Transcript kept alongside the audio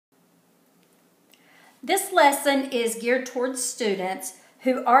This lesson is geared towards students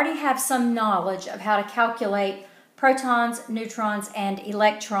who already have some knowledge of how to calculate protons, neutrons, and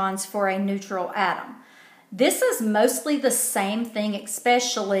electrons for a neutral atom. This is mostly the same thing,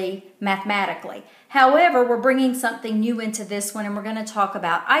 especially mathematically. However, we're bringing something new into this one, and we're going to talk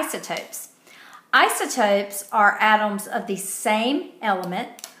about isotopes. Isotopes are atoms of the same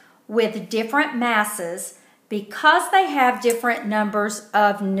element with different masses because they have different numbers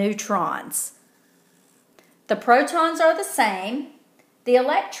of neutrons. The protons are the same, the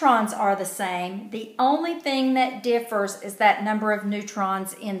electrons are the same. The only thing that differs is that number of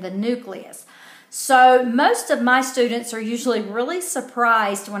neutrons in the nucleus. So most of my students are usually really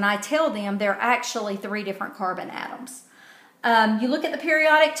surprised when I tell them they're actually 3 different carbon atoms. You look at the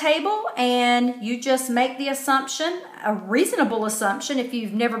periodic table and you just make the assumption, a reasonable assumption if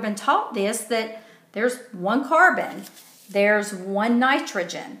you've never been taught this, that there's 1 carbon, there's 1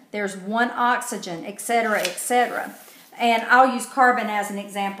 nitrogen, there's 1 oxygen, etc., etc. And I'll use carbon as an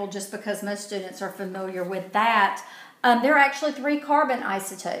example just because most students are familiar with that. There are actually 3 carbon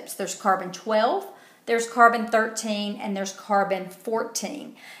isotopes. There's carbon-12, there's carbon-13, and there's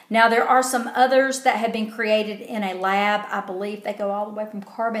carbon-14. Now, there are some others that have been created in a lab. I believe they go all the way from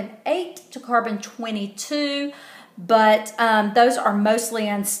carbon-8 to carbon-22, but those are mostly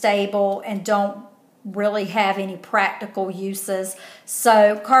unstable and don't really have any practical uses.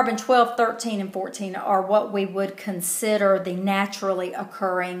 So carbon-12, 13, and 14 are what we would consider the naturally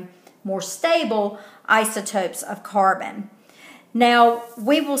occurring, more stable isotopes of carbon. Now,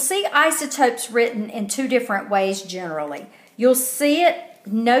 we will see isotopes written in 2 different ways generally. You'll see it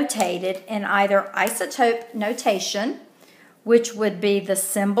notated in either isotope notation, which would be the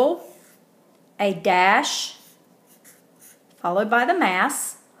symbol, a dash, followed by the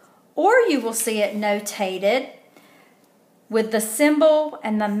mass, or you will see it notated with the symbol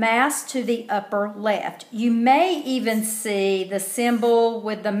and the mass to the upper left. You may even see the symbol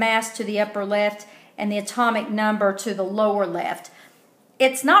with the mass to the upper left and the atomic number to the lower left.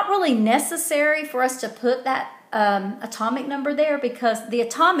 It's not really necessary for us to put that atomic number there because the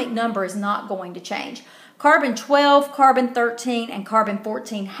atomic number is not going to change. Carbon-12, carbon-13, and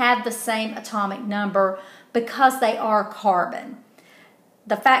carbon-14 have the same atomic number because they are carbon.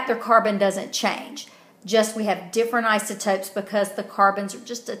 The fact they're carbon doesn't change. Just we have different isotopes because the carbons are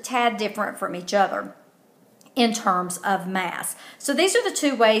just a tad different from each other in terms of mass. So these are the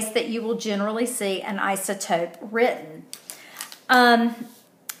 2 ways that you will generally see an isotope written.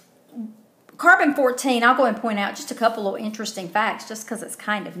 Carbon-14, I'll go and point out just a couple of interesting facts just because it's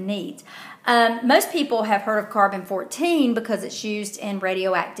kind of neat. Most people have heard of carbon-14 because it's used in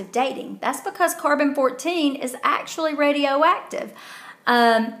radioactive dating. That's because carbon-14 is actually radioactive.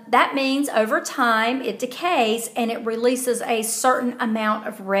 That means over time it decays and it releases a certain amount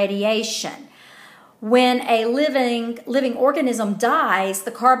of radiation. When a living organism dies,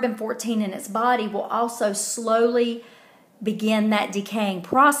 the carbon-14 in its body will also slowly begin that decaying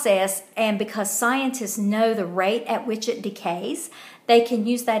process, and because scientists know the rate at which it decays, they can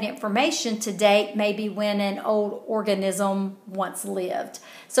use that information to date maybe when an old organism once lived.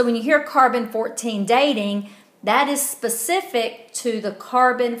 So when you hear carbon-14 dating, that is specific to the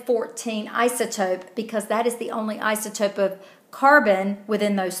carbon-14 isotope because that is the only isotope of carbon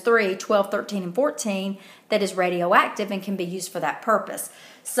within those 3, 12, 13, and 14, that is radioactive and can be used for that purpose.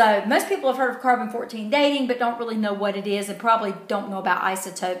 So most people have heard of carbon-14 dating but don't really know what it is and probably don't know about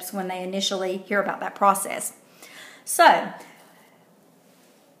isotopes when they initially hear about that process. So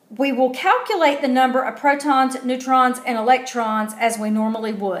we will calculate the number of protons, neutrons, and electrons as we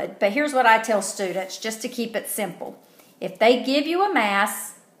normally would. But here's what I tell students just to keep it simple. If they give you a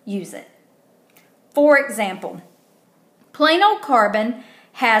mass, use it. For example, plain old carbon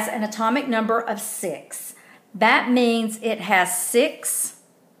has an atomic number of 6. That means it has 6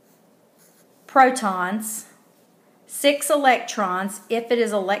 protons, 6 electrons if it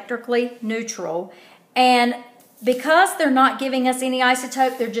is electrically neutral, and because they're not giving us any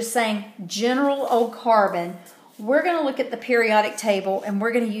isotope, they're just saying general old carbon, we're going to look at the periodic table and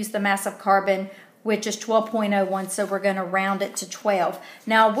we're going to use the mass of carbon, which is 12.01, so we're going to round it to 12.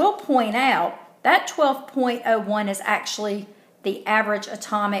 Now, we'll point out that 12.01 is actually the average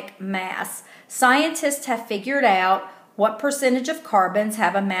atomic mass. Scientists have figured out what percentage of carbons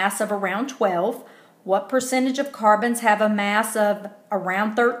have a mass of around 12, what percentage of carbons have a mass of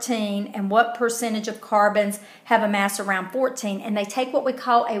around 13, and what percentage of carbons have a mass around 14, and they take what we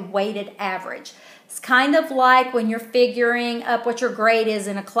call a weighted average. It's kind of like when you're figuring up what your grade is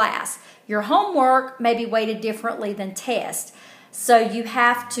in a class. Your homework may be weighted differently than tests, so you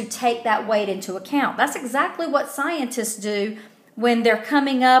have to take that weight into account. That's exactly what scientists do when they're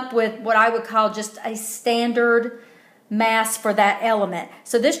coming up with what I would call just a standard mass for that element.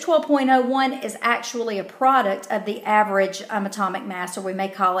 So this 12.01 is actually a product of the average atomic mass, or we may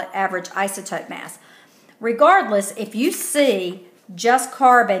call it average isotope mass. Regardless, if you see just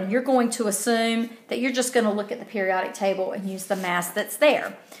carbon, you're going to assume that you're just going to look at the periodic table and use the mass that's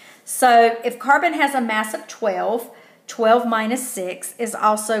there. So if carbon has a mass of 12, 12 minus 6 is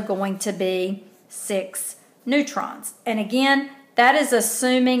also going to be 6 neutrons. And again, that is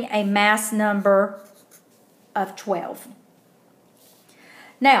assuming a mass number of 12.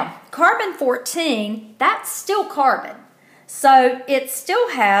 Now, carbon-14, that's still carbon. So it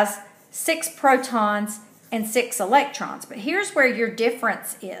still has 6 protons and 6 electrons. But here's where your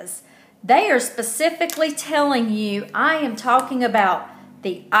difference is. They are specifically telling you, I am talking about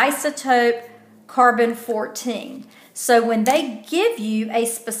the isotope carbon-14. So when they give you a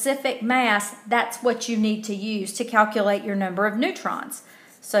specific mass, that's what you need to use to calculate your number of neutrons.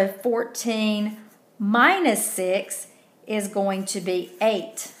 So 14 minus 6 is going to be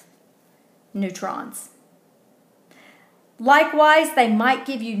 8 neutrons. Likewise, they might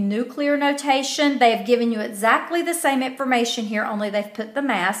give you nuclear notation. They have given you exactly the same information here, only they've put the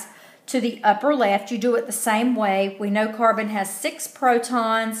mass to the upper left. You do it the same way. We know carbon has 6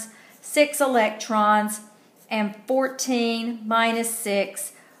 protons, 6 electrons, and 14 minus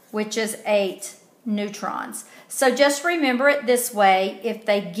 6, which is 8 neutrons. So just remember it this way. If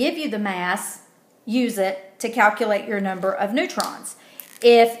they give you the mass, use it to calculate your number of neutrons.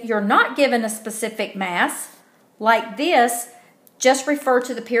 If you're not given a specific mass, like this, just refer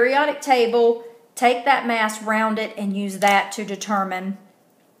to the periodic table, take that mass, round it, and use that to determine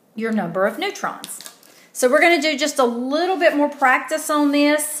your number of neutrons. So we're going to do just a little bit more practice on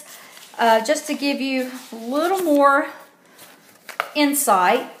this, just to give you a little more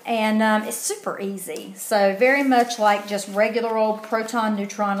insight, and it's super easy. So very much like just regular old proton,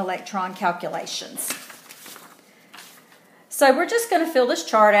 neutron, electron calculations. So we're just going to fill this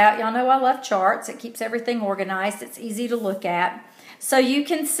chart out. Y'all know I love charts. It keeps everything organized. It's easy to look at. So you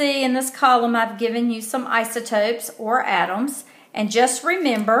can see in this column I've given you some isotopes or atoms. And just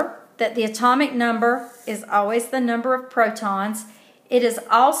remember that the atomic number is always the number of protons. It is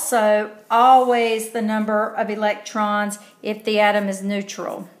also always the number of electrons if the atom is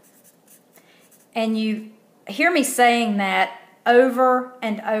neutral. And you hear me saying that over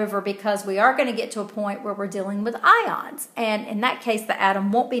and over because we are going to get to a point where we're dealing with ions, and in that case the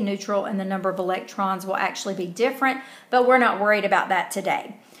atom won't be neutral and the number of electrons will actually be different, but we're not worried about that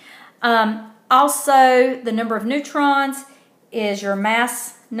today. Also, the number of neutrons is your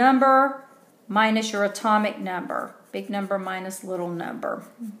mass number minus your atomic number, big number minus little number.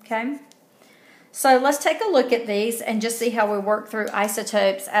 Okay, so let's take a look at these and just see how we work through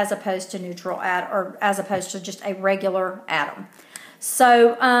isotopes as opposed to neutral or as opposed to just a regular atom.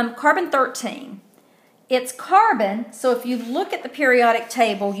 So carbon-13, it's carbon. So if you look at the periodic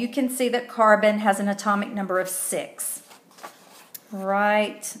table, you can see that carbon has an atomic number of 6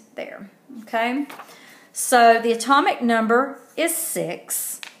 right there. Okay, so the atomic number is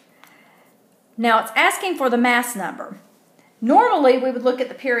 6. Now it's asking for the mass number. Normally, we would look at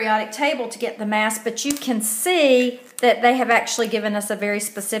the periodic table to get the mass, but you can see that they have actually given us a very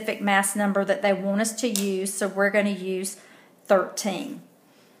specific mass number that they want us to use, so we're going to use 13.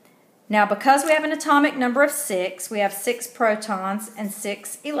 Now, because we have an atomic number of 6, we have 6 protons and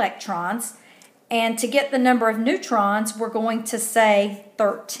 6 electrons, and to get the number of neutrons, we're going to say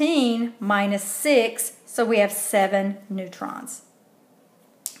 13 minus 6, so we have 7 neutrons.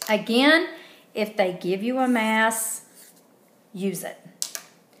 Again, if they give you a mass, use it.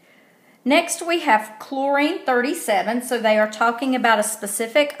 Next we have chlorine 37, so they are talking about a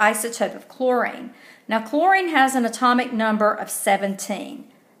specific isotope of chlorine. Now chlorine has an atomic number of 17.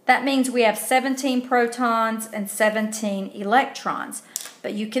 That means we have 17 protons and 17 electrons.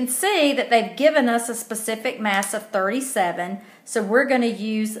 But you can see that they've given us a specific mass of 37, so we're going to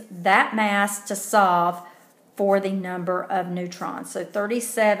use that mass to solve for the number of neutrons. So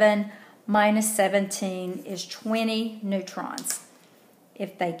 37 minus 17 is 20 neutrons.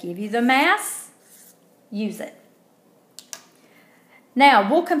 If they give you the mass, use it. Now,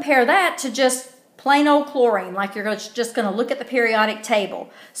 we'll compare that to just plain old chlorine, like you're just going to look at the periodic table.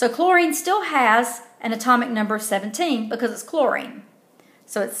 So chlorine still has an atomic number of 17 because it's chlorine.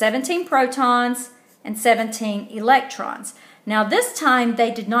 So it's 17 protons and 17 electrons. Now this time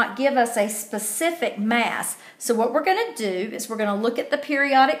they did not give us a specific mass. So what we're going to do is we're going to look at the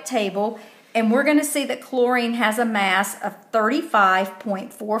periodic table and we're going to see that chlorine has a mass of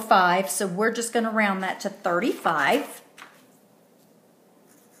 35.45. So we're just going to round that to 35.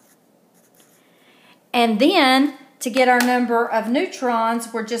 And then to get our number of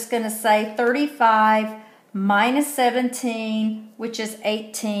neutrons, we're just going to say 35 minus 17, which is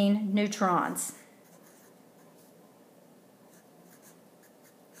 18 neutrons.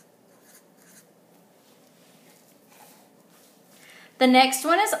 The next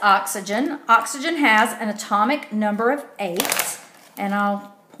one is oxygen. Oxygen has an atomic number of 8, and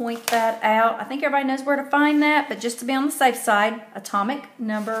I'll point that out. I think everybody knows where to find that, but just to be on the safe side, atomic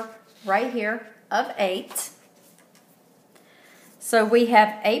number right here of 8. So we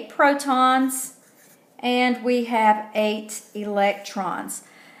have 8 protons and we have 8 electrons.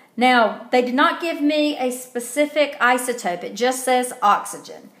 Now, they did not give me a specific isotope. It just says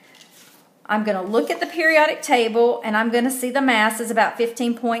oxygen. I'm going to look at the periodic table and I'm going to see the mass is about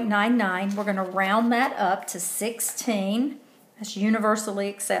 15.99. We're going to round that up to 16. That's universally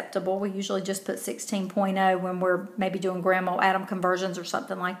acceptable. We usually just put 16.0 when we're maybe doing gram mole atom conversions or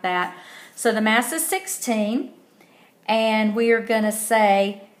something like that. So the mass is 16, and we are going to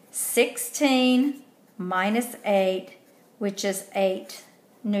say 16 minus 8, which is 8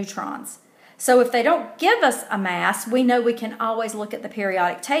 neutrons. So if they don't give us a mass, we know we can always look at the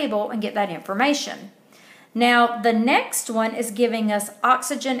periodic table and get that information. Now, the next one is giving us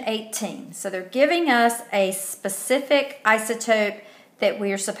oxygen 18. So they're giving us a specific isotope that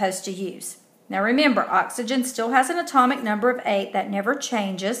we are supposed to use. Now remember, oxygen still has an atomic number of 8. That never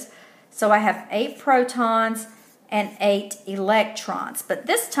changes. So I have 8 protons and 8 electrons. But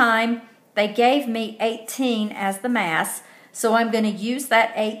this time, they gave me 18 as the mass. So I'm going to use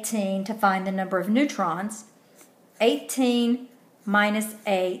that 18 to find the number of neutrons. 18 minus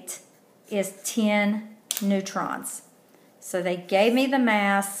 8 is 10 neutrons. So they gave me the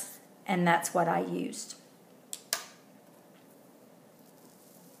mass, and that's what I used.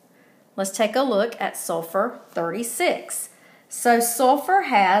 Let's take a look at sulfur 36. So sulfur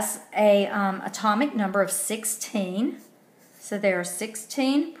has a atomic number of 16. So there are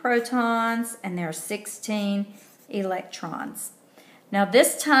 16 protons and there are 16 electrons. Now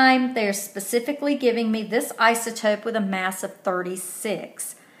this time they're specifically giving me this isotope with a mass of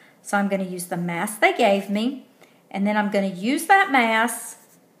 36. So I'm going to use the mass they gave me, and then I'm going to use that mass,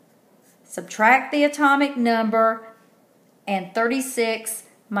 subtract the atomic number, and 36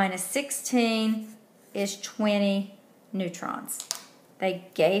 minus 16 is 20 neutrons. They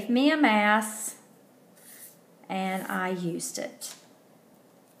gave me a mass, and I used it.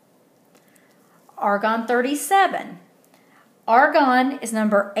 Argon 37. Argon is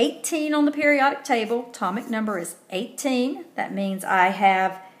number 18 on the periodic table. Atomic number is 18. That means I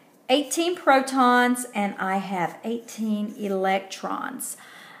have 18 protons and I have 18 electrons.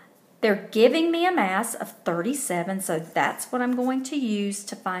 They're giving me a mass of 37, so that's what I'm going to use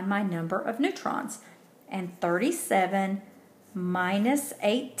to find my number of neutrons. And 37 minus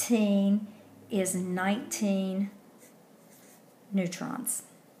 18 is 19 neutrons.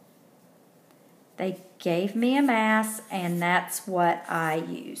 They gave me a mass, and that's what I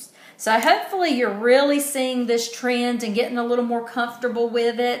used. So hopefully you're really seeing this trend and getting a little more comfortable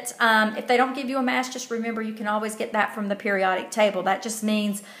with it. If they don't give you a mass, just remember you can always get that from the periodic table. That just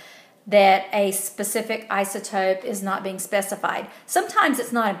means that a specific isotope is not being specified. Sometimes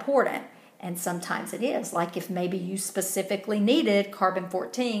it's not important, and sometimes it is. Like if maybe you specifically needed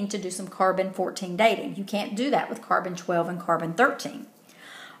carbon-14 to do some carbon-14 dating. You can't do that with carbon-12 and carbon-13.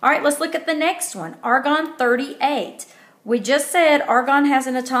 All right, let's look at the next one, argon 38. We just said argon has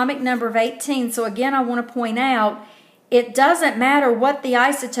an atomic number of 18, so again I want to point out it doesn't matter what the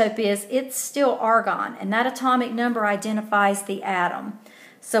isotope is, it's still argon, and that atomic number identifies the atom.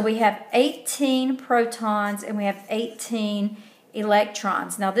 So we have 18 protons and we have 18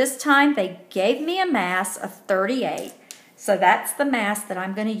 electrons. Now this time they gave me a mass of 38, so that's the mass that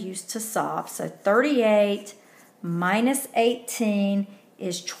I'm going to use to solve. So 38 minus 18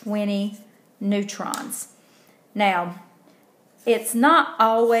 is 20 neutrons. Now, it's not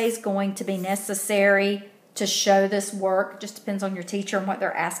always going to be necessary to show this work. It just depends on your teacher and what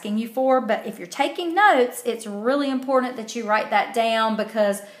they're asking you for. But if you're taking notes, it's really important that you write that down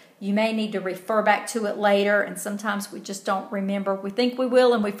because you may need to refer back to it later, and sometimes we just don't remember. We think we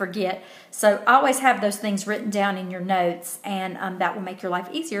will and we forget. So always have those things written down in your notes, and that will make your life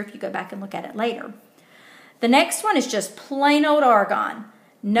easier if you go back and look at it later. The next one is just plain old argon.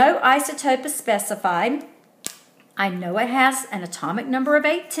 No isotope is specified. I know it has an atomic number of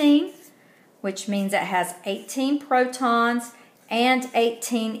 18, which means it has 18 protons and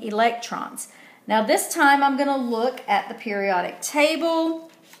 18 electrons. Now this time I'm going to look at the periodic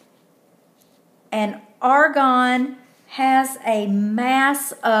table, and argon has a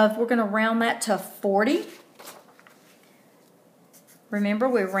mass of, we're going to round that to 40. Remember,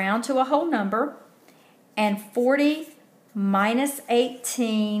 we round to a whole number. and 40 minus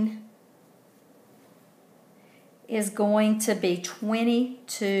 18 is going to be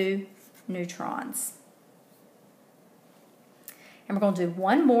 22 neutrons. And we're going to do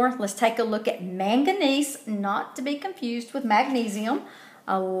one more. Let's take a look at manganese, not to be confused with magnesium.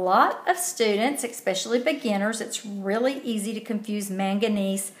 A lot of students, especially beginners, it's really easy to confuse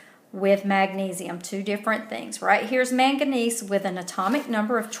manganese with magnesium, two different things. Right here's manganese with an atomic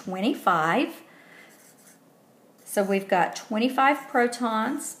number of 25. So we've got 25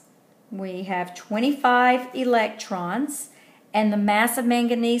 protons, we have 25 electrons, and the mass of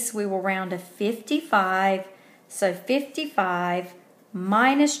manganese we will round to 55. So 55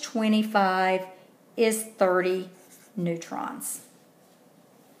 minus 25 is 30 neutrons.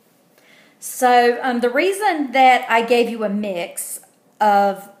 So the reason that I gave you a mix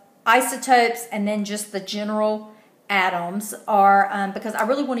of isotopes and then just the general atoms are because I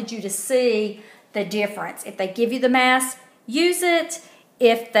really wanted you to see the difference. If they give you the mass, use it.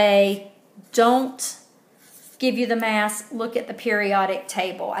 If they don't give you the mass, look at the periodic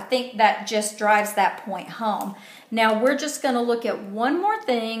table. I think that just drives that point home. Now we're just going to look at one more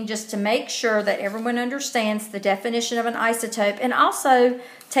thing just to make sure that everyone understands the definition of an isotope, and also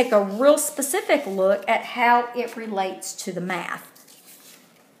take a real specific look at how it relates to the math.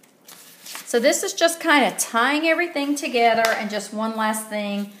 So this is just kind of tying everything together, and just one last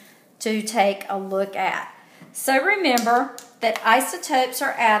thing to take a look at. So remember that isotopes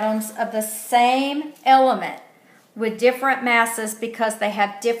are atoms of the same element with different masses because they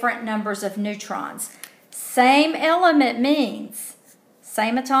have different numbers of neutrons. Same element means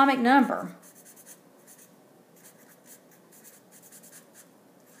same atomic number.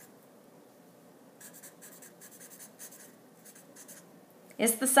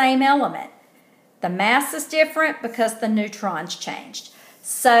 It's the same element. The mass is different because the neutrons changed.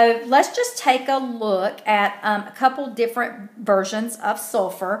 So let's just take a look at a couple different versions of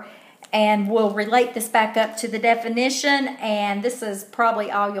sulfur, and we'll relate this back up to the definition, and this is probably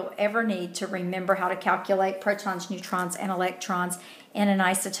all you'll ever need to remember how to calculate protons, neutrons, and electrons in an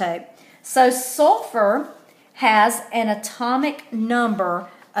isotope. So sulfur has an atomic number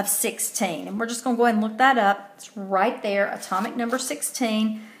of 16, and we're just going to go ahead and look that up. It's right there, atomic number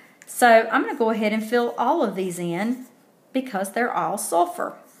 16. So I'm going to go ahead and fill all of these in because they're all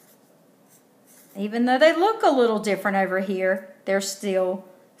sulfur. Even though they look a little different over here, they're still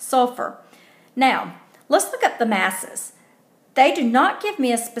sulfur. Now, let's look up the masses. They do not give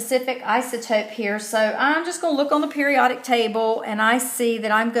me a specific isotope here, so I'm just going to look on the periodic table, and I see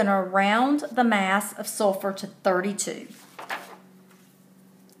that I'm going to round the mass of sulfur to 32.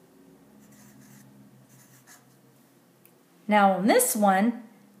 Now on this one,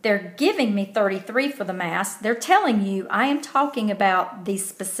 they're giving me 33 for the mass. They're telling you I am talking about the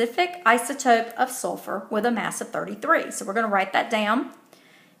specific isotope of sulfur with a mass of 33. So we're going to write that down.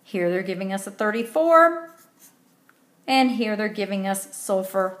 Here they're giving us a 34, and here they're giving us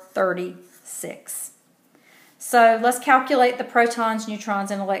sulfur 36. So let's calculate the protons, neutrons,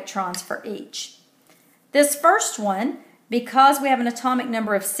 and electrons for each. This first one, because we have an atomic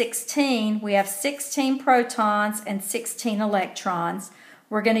number of 16, we have 16 protons and 16 electrons.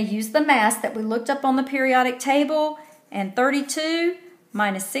 We're going to use the mass that we looked up on the periodic table, and 32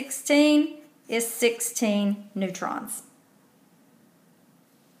 minus 16 is 16 neutrons.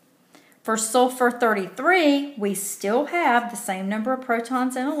 For sulfur 33, we still have the same number of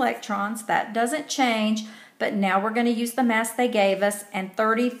protons and electrons. That doesn't change, but now we're going to use the mass they gave us, and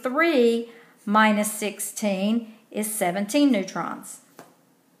 33 minus 16 is 17 neutrons.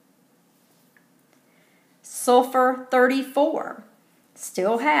 Sulfur 34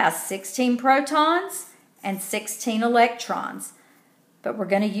 still has 16 protons and 16 electrons, but we're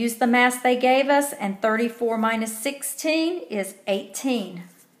going to use the mass they gave us, and 34 minus 16 is 18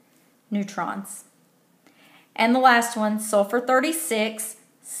 neutrons. And the last one, sulfur 36,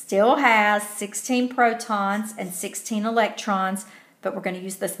 still has 16 protons and 16 electrons, but we're going to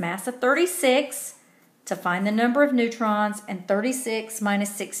use this mass of 36 to find the number of neutrons, and 36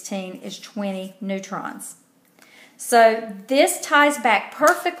 minus 16 is 20 neutrons. So this ties back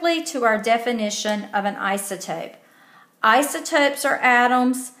perfectly to our definition of an isotope. Isotopes are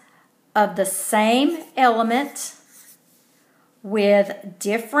atoms of the same element with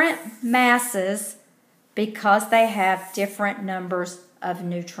different masses because they have different numbers of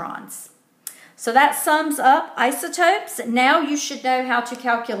neutrons. So that sums up isotopes. Now you should know how to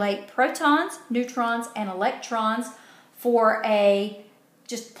calculate protons, neutrons, and electrons for a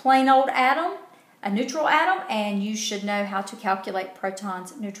just plain old atom, a neutral atom, and you should know how to calculate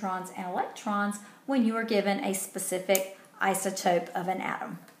protons, neutrons, and electrons when you are given a specific isotope of an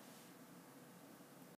atom.